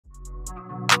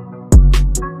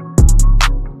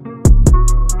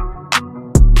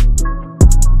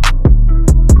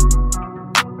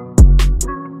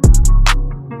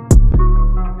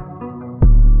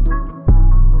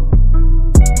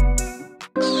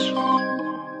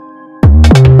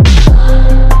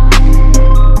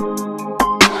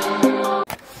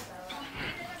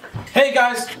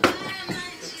guys,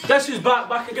 guess who's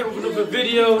back again with another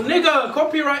video. Nigga,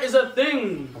 copyright is a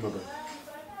thing.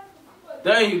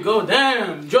 There you go,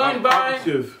 damn. Joined by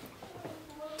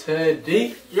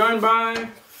Teddy. Joined by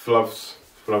Fluffs.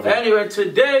 Anyway,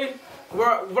 today we've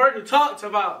already talked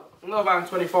about Love Island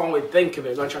 24 and we think of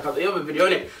it. Go check out the other video,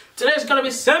 innit? Today's gonna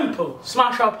be simple.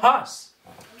 Smash or pass.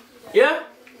 Yeah?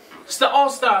 It's the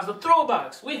all-stars, the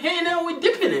throwbacks. We hitting it and we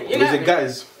dipping it. You Is it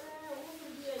guys?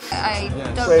 I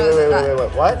don't know.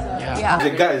 Wait, what? Yeah. Is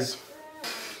it guys?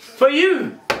 For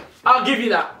you, I'll give you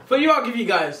that. For you, I'll give you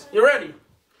guys. You ready?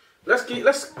 Let's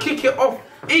kick it off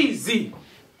easy.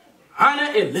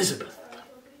 Hannah Elizabeth.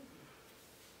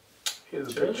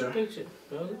 Here's a picture.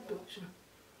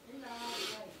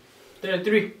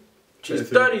 33. She's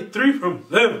 33 from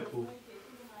Liverpool.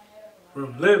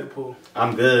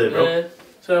 I'm good, bro.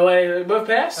 So wait, both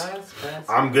pass? Pass.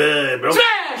 I'm good, bro.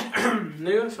 Smash!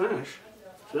 Nigga, smash.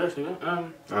 Smash,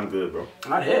 nigga. I'm good, bro.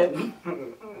 Not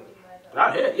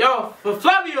hit. Yo, for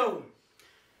Flavio.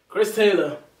 Chris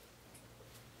Taylor.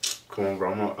 Come on,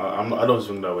 bro. I don't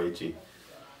swing that way, G.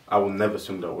 I will never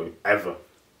swing that way, ever.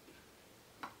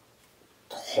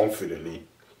 Confidently.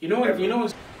 You know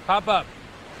what's Pop up.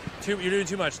 You're doing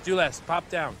too much. Do less. Pop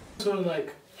down. someone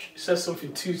like says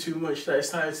something too much that it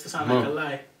starts to sound like a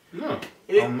lie. No.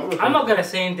 I'm not gonna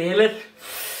say anything.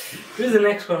 Who's the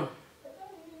next one?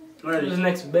 Ready? Who's the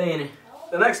next Bane?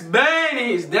 The next band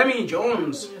is Demi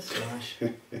Jones.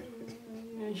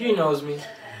 She knows me.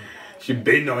 She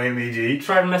been knowing me, G.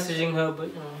 Tried messaging her, but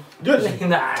Just.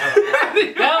 nah.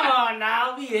 Come on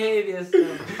now, behave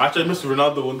yourself. I tried Mr.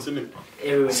 Ronaldo once, innit?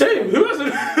 Everybody, Same. Who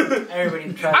wasn't?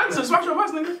 everybody tried. Answer, smash your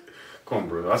pass, nigga. Come on,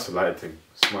 bro. That's a light thing.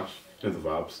 Smash. You know the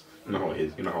vibes. You know how it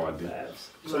is. You know how I do.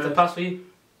 So the pass for you?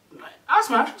 I'll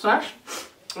smash.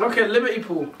 Okay, Liberty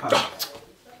Pool. Pass.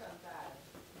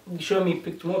 You show me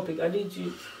picked one pick. I need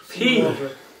you.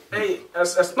 Hey,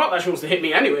 it's not that she wants to hit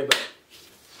me anyway, but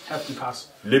have to pass.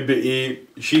 Liberty,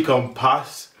 she can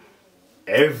pass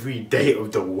every day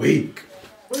of the week.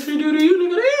 What she do to you,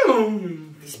 nigga?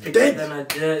 Damn. These pictures are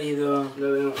dirty though.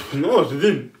 No, she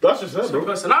didn't. That's just her, So bro.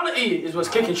 personality is what's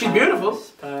kicking. She's beautiful.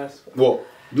 Pass. What?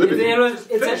 Liberty?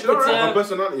 Her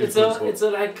personality is good,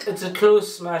 it's a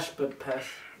close smash, but pass.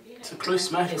 It's a close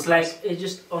smash. It's like it's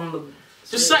just on the.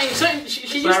 Just something. She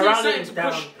So just I needs rounded something it to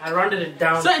down. push. I rounded it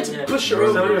down. Something to push her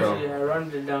Rounded over. it down. Yeah, I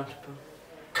rounded it down.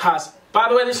 Cause, by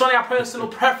the way, this one our personal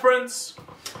preference.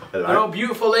 They're all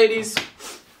beautiful ladies.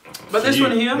 But this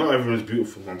one here. Not everyone's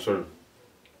beautiful. I'm sorry.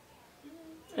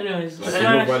 Anyways,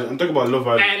 I'm talking about Love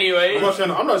Island. Anyway. I'm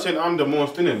not saying I'm the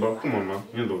most in it, but come on, man.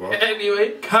 You know Love Island.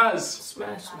 Anyway, cause.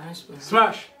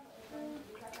 smash.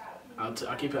 I'll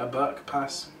keep it a buck.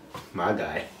 Pass. My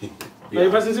guy. Are you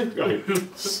passing too?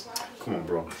 Come on,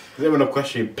 bro. There's even a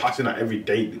question passing that every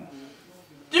day. Do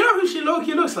you know who she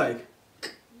low-key looks like?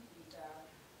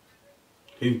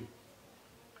 Who?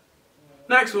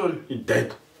 Next one. He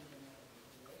dead.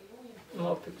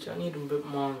 More picture. I need a bit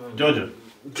more. Man.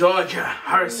 Georgia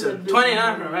Harrison.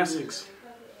 29 from Essex.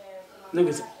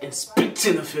 Niggas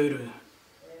inspecting the photo.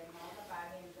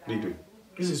 What are you doing?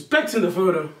 He's inspecting the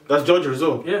photo. That's Georgia as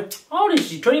well. Yeah. How old is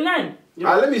she? 29.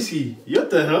 Yeah. Let me see. What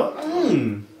the hell?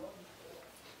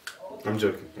 I'm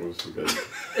joking.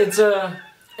 It's a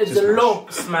low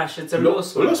smash. It's a low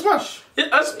smash. Low smash.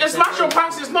 It's smash or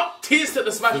pass. It's not teased at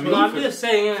the smash. For me, No, I'm just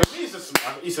saying. For me, it's a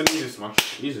smash. It's an easy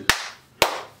smash. Easy.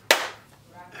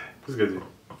 Who's good?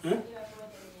 Huh?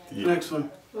 Yeah. Next one.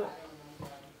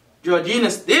 Georgina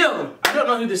Steele. I don't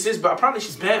know who this is, but apparently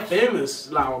she's very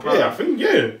famous. Like, Yeah, I think,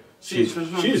 yeah. She's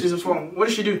a phone. What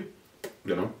does she do?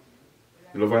 You know?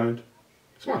 Love Island.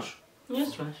 Smash. Yeah,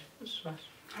 smash. Smash.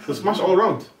 It's a smash all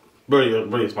around. Bro,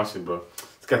 you're smashing, bro.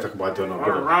 This guy talk about it, don't know, All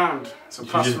bro. around. It's a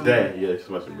She's pass just for there. me. Yeah,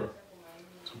 smashing, bro.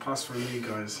 It's a pass for me,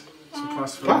 guys. It's a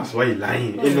pass for Pass? me. Why you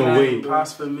lying? Ain't no way.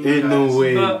 Pass for me, Ain't no guys.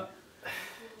 way. But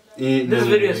Ain't this no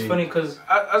video way. is funny because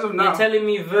As of now. you're telling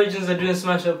me virgins are doing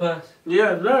smash or pass.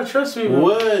 Yeah, no, trust me, bro.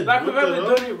 Word. Like we've What the ever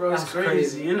hell? done it, bro. It's That's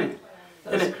crazy, innit?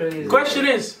 That's crazy. Question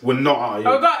is, We're not out we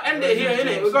here. gotta end it here,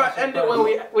 innit? We gotta end it where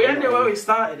we end it where we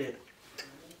started it.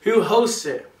 Who hosts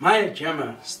it? My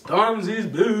jama. Stormzy's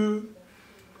boo.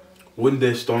 When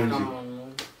there's Stormzy. Come on,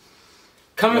 man.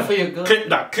 Coming for your girl. Clip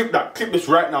that, clip this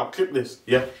right now, clip this.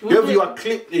 Yeah. Whoever you are,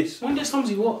 clip this. When did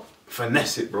Stormzy what?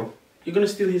 Finesse it, bro. You're gonna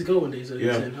steal his goal one day, so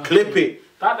you're Yeah. saying, Clip it.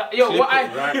 Yo, Clip what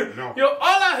it right now. Yo, all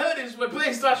I heard is we're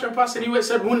playing Smash and Pass and he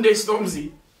said one day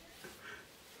Stormzy.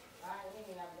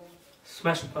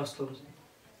 Smash or pass, Stormzy.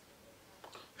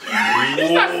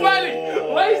 He's not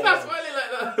smiling. Why is not smiling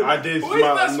like that? I did Why is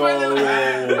not smiling like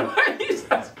no. that? Why is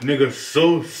that? Nigga,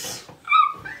 sus.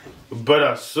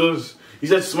 Brother, sus. He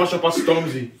said smash up a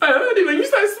Stormzy. I heard him and you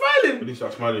At least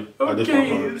I'm smiling.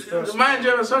 Okay. Mind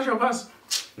you, smash or pass?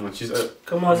 No, she's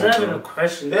Come on, it's having a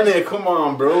question. Then come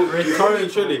on, bro.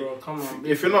 Bro, come on.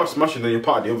 If you're not smashing, then you're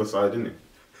part of the other side, isn't it?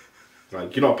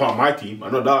 Like, you're not part of my team.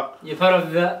 I know that. You're part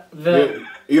of the...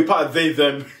 You're part of they,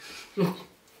 them.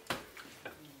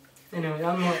 Anyway,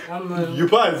 I'm not... You're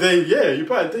part of they, yeah. You're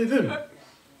part of they, them.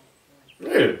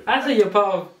 Yeah. I think you're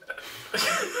part of...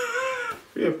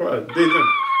 Yeah, part of they,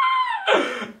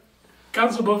 them.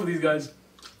 Cancel both of these guys.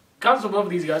 Cancel both of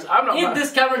these guys. I'm not If mad.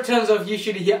 this camera turns off, you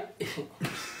should hear...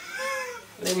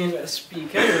 Let me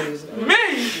speak. Anyways.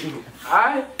 Me!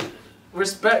 I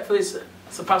respectfully it's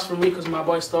a pass from me because my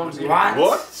boy Stormzy.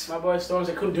 What? My boy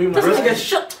Stormzy couldn't do my This nigga,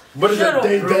 shut What is shut a up,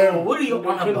 day bro. them? What are you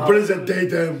on about? What is a day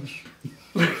them?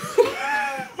 What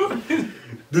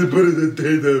is a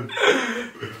day them?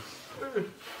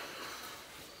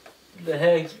 The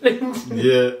heck?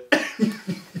 Yeah.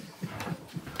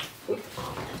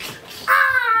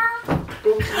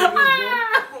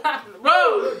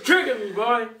 Bro, trigger me,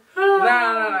 boy.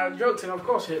 Nah, jokes and of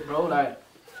course hit, bro. Like,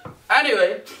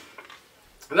 anyway,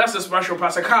 that's a special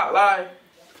pass. I can't lie.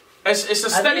 It's a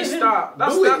steady start.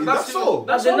 That's all.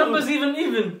 That's the all. numbers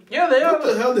even. Yeah, they are. What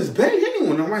the hell? There's barely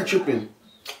anyone. Am I tripping?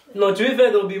 No, to be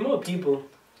fair, there'll be more people.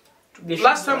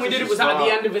 Last time we did it was at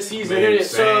the end of the season,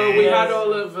 Makes innit? So we sense. had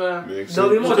all of. There'll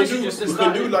be more. We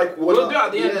can do like what? We'll do it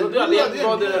at the end. We'll do it at the end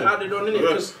before the added on,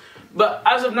 innit? Yeah. But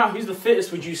as of now, who's the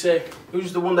fittest? Would you say?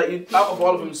 Who's the one that you out of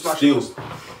all of them smashed? Still,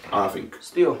 I think.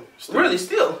 Still. Really,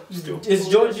 still. It's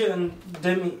Georgia and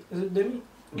Demi. Is it Demi?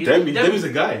 Demi's a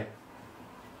guy.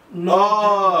 No.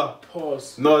 Oh,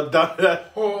 Pause. no, that's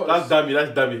Pause. Demi.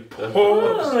 That's Demi.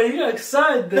 Oh, you got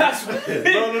excited. That's No.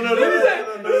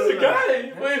 This is a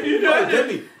guy. Wait, if you know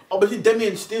Demi. Oh, but he's Demi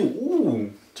and Still.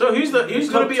 Ooh. So who's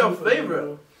gonna be your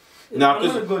favorite? Nah,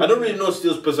 because I don't really know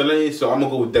Still's personality, so I'm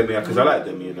gonna go with Demi because I like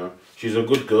Demi. You know, she's a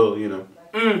good girl. You know.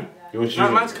 You know, she's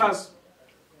Man's Kaz.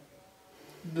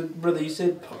 Brother, you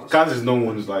said pause. Kaz is no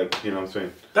one's like, you know what I'm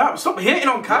saying? Damn, stop hating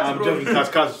on Kaz, I'm bro. joking,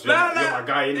 Kaz, you're Nah, my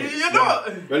guy, innit? You're not.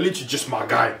 You're literally just my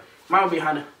guy. Mine would be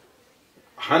Hannah.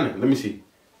 Hannah, let me see.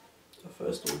 The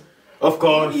first one. Of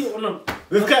course. No.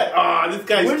 This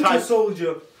guy is Winter tight.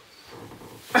 Soldier.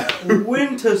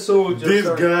 Winter Soldier. This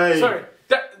sorry. guy. Sorry.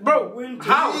 Bro, Winter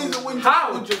how? He is a Winter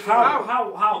How? Soldier.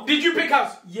 How? Did you pick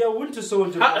Kaz? Yeah, Winter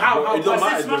Soldier. How? It don't I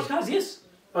matter, said Smash though. Cars, yes.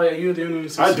 Oh yeah, you're the only one who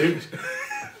says I did.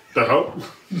 The hell?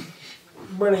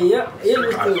 Brother, yeah, it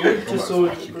was the Winter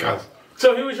Soldier. bro. Kaz.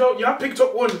 So who was you have picked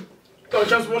up one. Got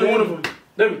just one of them.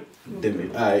 Demi. Demi.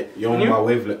 Alright, you're on my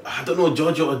wavelength. I don't know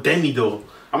Georgia or Demi though.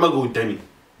 I'm gonna go with Demi.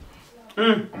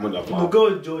 I'm gonna We'll love go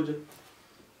with Georgia.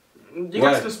 You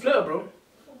guys can split her, bro.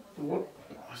 What?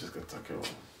 I was just gonna talk about.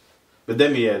 But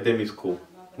Demi, yeah, Demi's cool.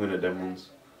 One of them ones.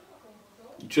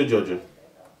 Sure, Georgia.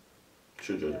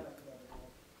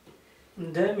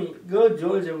 Demi, go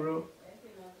Georgia, bro.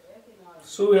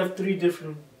 So we have 3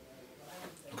 different.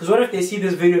 Because what if they see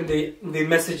this video and they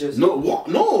message us? No, what?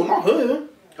 No, not her.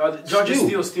 George is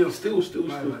still. Still.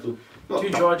 Two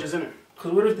Georges, innit?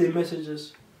 Because what if they message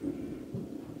us? Do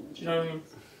you know what I mean?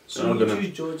 So I'm we gonna-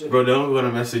 choose Georgia. Bro, they're not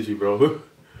gonna message you, bro.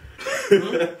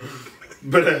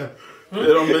 But they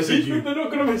don't message you. They're not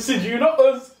gonna message you, not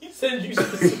us. He sends you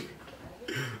specific.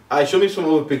 Alright, show me some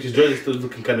other pictures. Georgia's still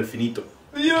looking kind of finito.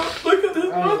 Yeah, look at this.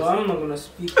 I'm not gonna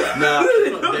speak. Nah,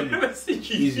 They're not not Demi. gonna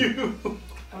message Easy. you.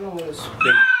 I'm not gonna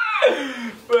speak.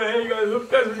 But hey guys,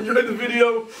 hope you guys enjoyed the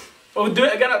video. We'll do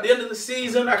it again at the end of the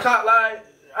season. I can't lie.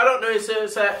 I don't know,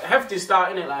 it's a hefty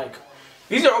start, innit? Like,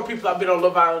 these are all people that have been on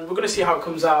Love Island. We're gonna see how it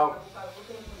comes out.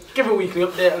 Give a weekly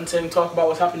update and then talk about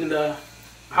what's happening in the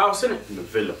house, innit? In the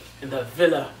villa. In the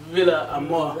Villa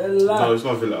Amor. No, it's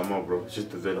not Villa Amor, bro. It's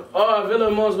just the villa. Oh, Villa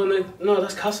Amor's when they... No,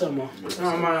 that's Casa Amor.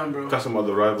 Oh man, bro. That's some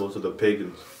other rivals of the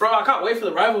pagans. Bro, I can't wait for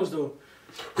the rivals though.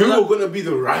 Who are gonna be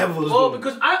the rivals? Well, though?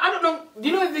 because I don't know. Do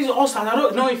you know if these are All-Stars? I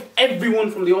don't know if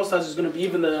everyone from the All-Stars is gonna be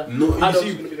even the... No, you adults see,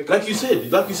 is gonna be the like you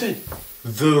said, let's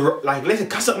say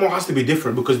Casa Amor has to be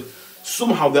different because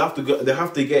somehow they have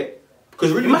to get.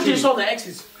 Because really, Imagine it's all the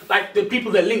exes, like the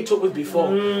people they linked up with before.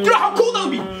 Do you know how cool that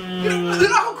would be? You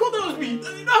know how cool that would be?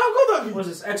 You know how cool that would be? What's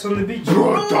this? X on the beach?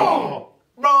 brother.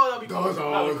 Bro, that'd be cool. That's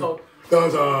That'd be cool.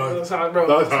 That's hard. That's hard, bro.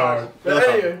 That's hard. But That's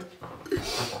anyway.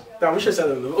 Damn, we should say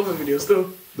that in the other video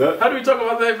still. That- How do we talk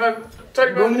about that?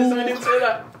 25 minutes and we didn't say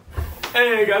that.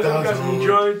 Anyway, guys, hope you guys have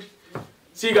enjoyed.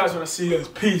 See you guys when I see you guys.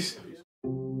 Peace.